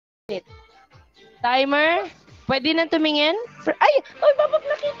Timer. Pwede na tumingin? Ay! Ay, babak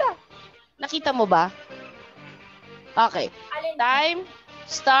nakita. Nakita mo ba? Okay. Time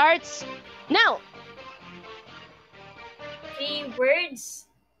starts now. 3 words.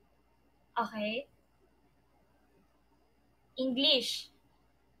 Okay. English.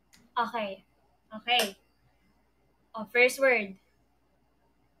 Okay. Okay. Oh, first word.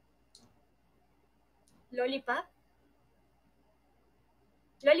 Lollipop?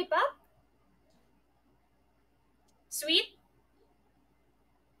 Lollipop? Sweet?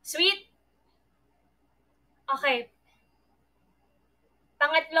 Sweet? Okay.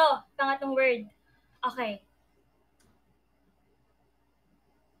 Pangatlong word. Okay.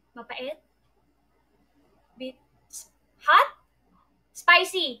 Mapait? Hot?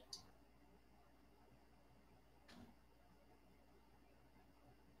 Spicy?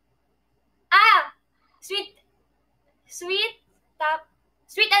 Ah! Sweet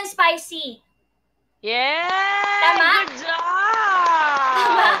and spicy. Yeah! Tama? Good job!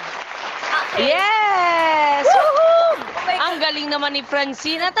 Tama? Okay. Yes! Woohoo! Oh ang galing naman ni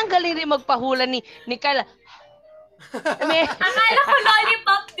Francine at ang galing rin magpahula ni Carla. Akala ko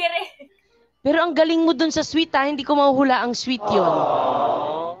lollipop dire. Pero ang galing mo dun sa sweet ha, hindi ko mahuhula ang sweet yun.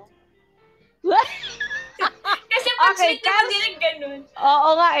 Kasi pag sweet na direct ganun. Oo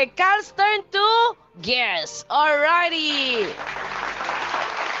nga eh. Cal's turn to guess. Alrighty.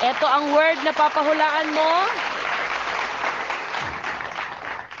 Ito ang word na papahulaan mo.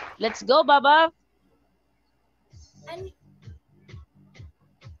 Let's go, Baba.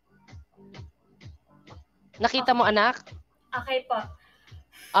 Nakita mo, anak? Okay po.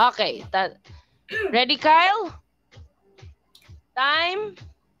 Okay. Ready, Kyle? Time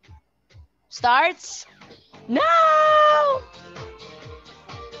starts now!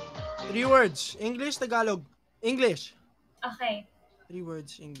 3 words. English, Tagalog. English. Okay. 3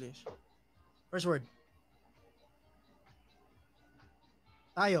 words, English. First word.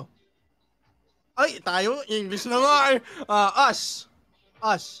 Tayo. Ay, tayo? English na nga eh. Us.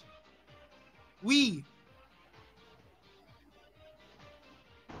 Us. We.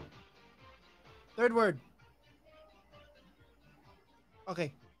 Third word. Okay.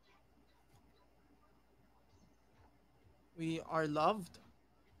 We are loved.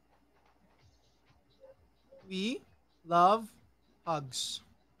 We love hugs.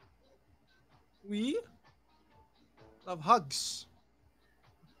 We love hugs.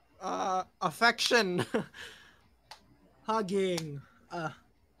 Affection. Hugging.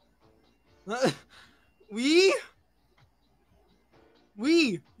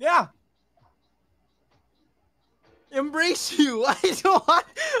 Yeah. Embrace you. I don't want.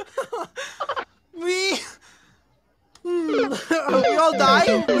 We all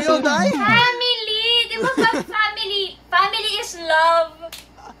die? We all die? Family! Di ba pag family? Family is love.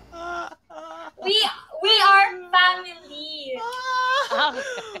 We are family.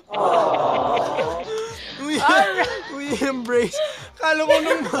 We embrace. Kala ko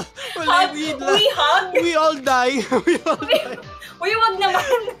nung we hug? We all die. We all die. Uy, wag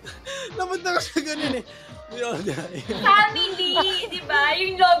naman. Napunta ka sa ganun eh. We all die. Family, di ba?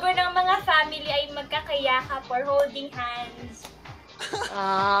 Yung logo ng mga family ay magkakayakap or holding hands.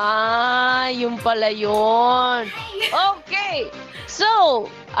 Yun pala yun. Okay. So,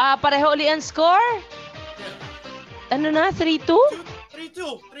 pareho uli ang score? Ano na? 3-2?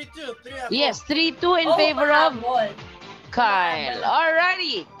 3-2. Yes, 3-2 in favor of Kyle.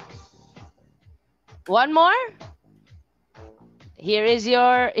 Alrighty. One more. Here's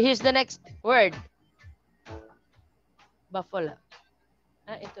the next word. Buffalo.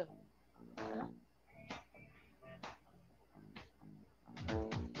 Ito.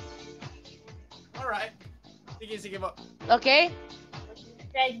 Alright. Sige po. Okay?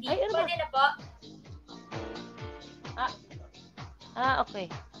 Ready? Ay, ano Pwede na po.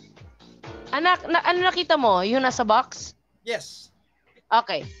 Okay. Anak, ano nakita mo? Yung nasa box? Yes.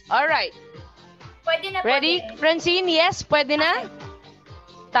 Okay. Alright. Pwede na po. Ready, Francine? Yes, pwede na? Okay.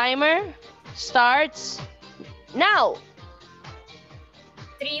 Timer starts now.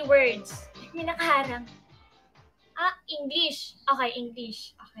 3 words. May nakaharang. English. Okay,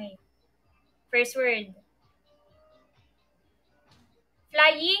 English. Okay. First word.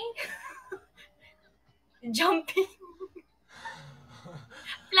 Flying. Jumping.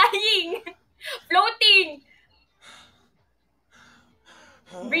 Flying. Floating.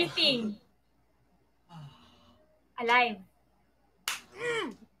 Breathing. Alive.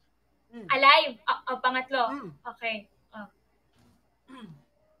 Alive. Pangatlo. Okay.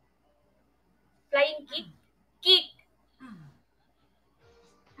 Flying kick. Kick.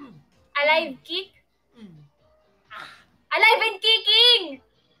 Alive kick. Alive and kicking.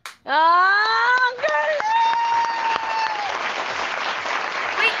 Ang galing!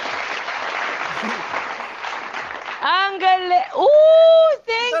 Wait, Ang galing! Ooh!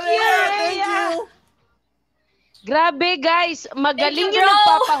 Thank Tara, you, thank Rhea! you. Grabe, guys. Magaling Thank you, yung bro.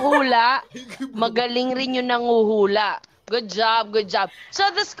 nagpapahula. Magaling rin yung nanguhula. Good job, good job. So,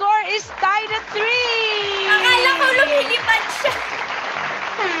 the score is tied at 3! akala ko lumilipad siya.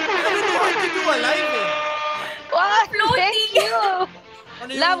 Ano ito? Hard to do alive eh. Wow, Floating. thank you!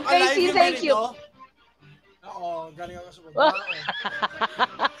 Ano Love, alive KyCine, yung thank you. ganito? Oo, galing ako sa baba.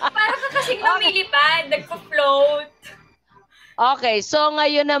 Parang ka kasing lumilipad. Nagpa-float. Okay, so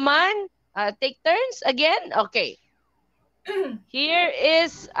ngayon naman, take turns again. Okay. Here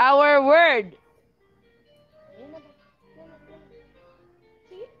is our word.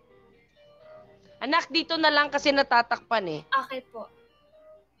 Anak, dito na lang kasi natatakpan eh. Okay po.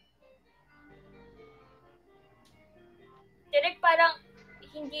 Direk, parang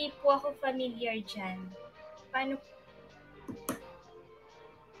hindi po ako familiar dyan. Paano?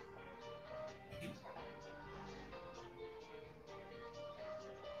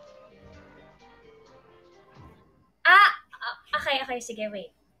 Okay, sige,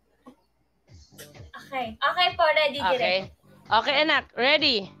 wait. Okay po, ready, Okay. direct. Okay, anak.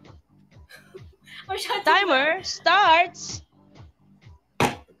 Ready? Masyado. Timer starts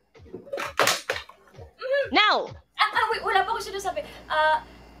now. Wait, wala pa ako sinasabi.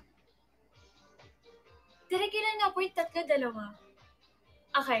 Direk, ilan nga po yung tatlo, dalawa?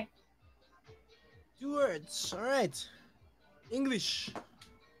 Okay. 2 words. Alright. English.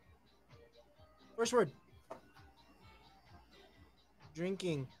 First word.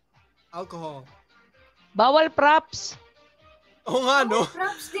 Drinking. Alcohol. Bawal props. Oo nga, no?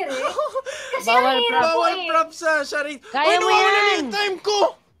 Props, direk. Kasi Bawal ang hirap po Bawal eh. props sa Shari. Kaya mo nawawala na yan. yung time ko!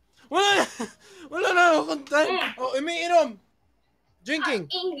 Wala na akong time. Oh, umiinom. Drinking.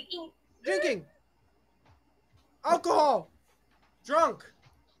 Drinking. Alcohol. Drunk.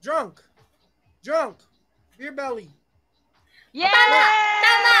 Beer belly. Yeah!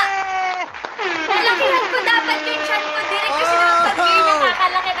 Tama! Lalakihan ko dapat yung chan ko, direk. Kasi pag beer,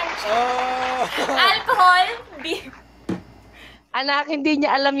 nakakalaki ng chan. Alcohol, beer. Anak, hindi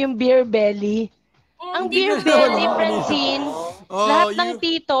niya alam yung beer belly. Ang beer belly, Francine, lahat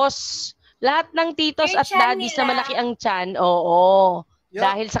ng titos Yung at tiyan daddies na nila. malaki ang tiyan, oo. Yup.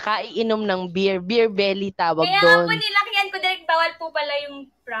 Dahil sa kaiinom ng beer belly tawag Kaya nga po doon. nilakihan ko, direk. Bawal po pala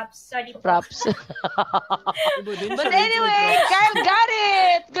yung props. Sorry po. Props. Iba din But siya, anyway, Kyle got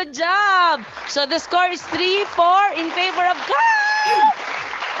it! Good job! So the score is 3-4 in favor of Kyle!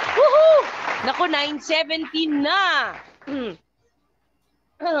 Woohoo! Naku, 9-17 na!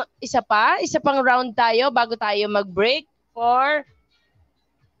 Isa pang round tayo bago tayo mag-break for...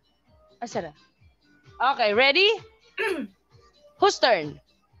 Asa na? Okay, ready? Whose turn?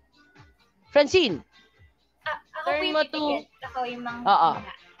 Francine. Ako Turn po yung mo to- pipikit. Ako yung mga... Oo.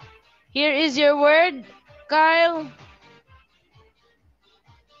 Here is your word, Kyle.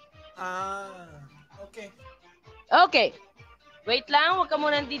 Okay. Okay. Wait lang, huwag ka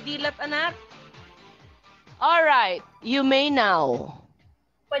munang didilat, anak. Alright, you may now.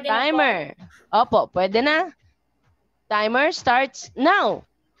 Pwede na po. Timer. Opo, pwede na. Timer starts now.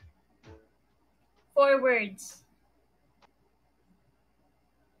 4 words.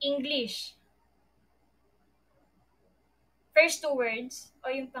 English. First 2 words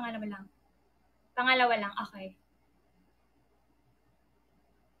o yung pangalawa lang? Pangalawa lang, okay.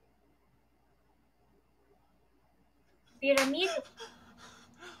 Pyramid.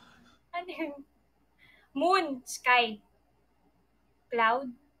 Ano yun? Moon, sky. Cloud.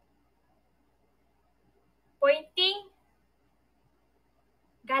 Pointing.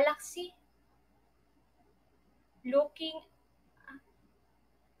 Galaxy. Looking.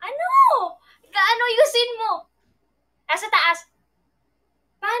 Ano? Gaano yusin mo? Nasa taas.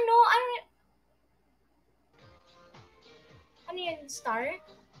 Paano? Ano yan? Star?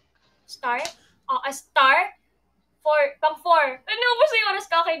 Star? A star? Pang 4. Ano ba sa oras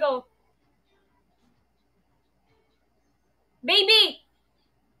ka? Okay, go. Baby!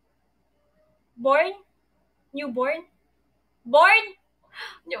 Born? Newborn? Born?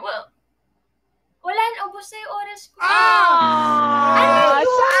 Wala na, ubos na yung oras ko. Ah! Ano yun?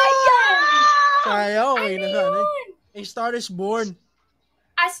 Sayang! Kaya, okay na sana. Yun. A star is born.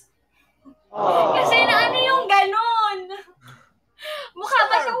 Kasi na ano yung ganon? Mukha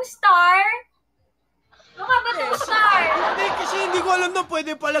ba tong star? Mukha ba tong star? Hindi, kasi hindi ko alam na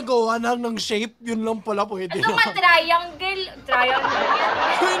pwede pala gawa ng shape. Yun lang pala pwede. Ito ba triangle? Triangle yan.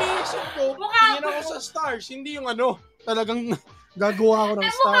 Iniisip ko, Mukha tingin ako sa stars. Hindi yung talagang gagawa ko ng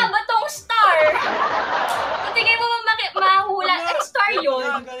Ay, star. mukha ba tong star? Tingin mo ba mahula. Ano star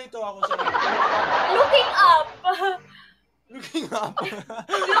yun? Ganito ako sa Looking up. Looking up.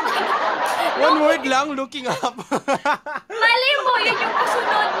 One word lang, looking up. Mali mo, yun yung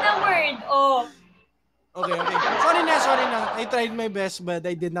kasunod na word. Oh. Okay. Sorry na. I tried my best but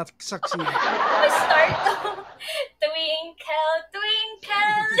I did not succeed. Start. Twinkle,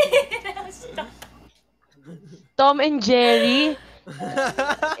 twinkle, little star. Tom and Jerry?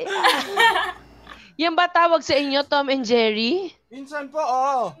 Yan ba tawag sa inyo, Tom and Jerry? Minsan po,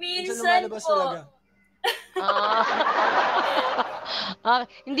 oo. Minsan lumalabas po. talaga.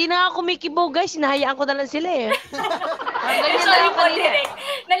 Hindi na ako kumikibo, guys. Hinahayaan ko na lang sila eh. Ganyan Sorry lang po, kanina. direct.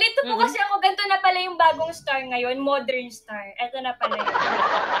 Nalito po kasi ako, ganito na pala yung bagong star ngayon, modern star. Ito na pala yun.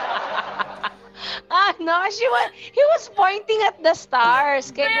 No, he was pointing at the stars.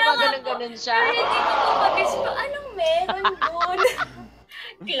 Kaya gumaganon-ganon siya. Pero hindi ko po mag-guess pa, anong meron doon?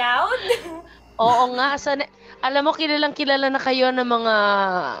 Cloud? Oo nga. Alam mo, kilala na kayo ng mga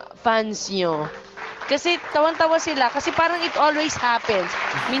fans nyo. Kasi tawan-tawa sila. Kasi parang it always happens.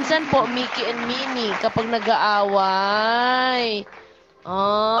 Minsan po, Mickey and Minnie kapag nag-aaway.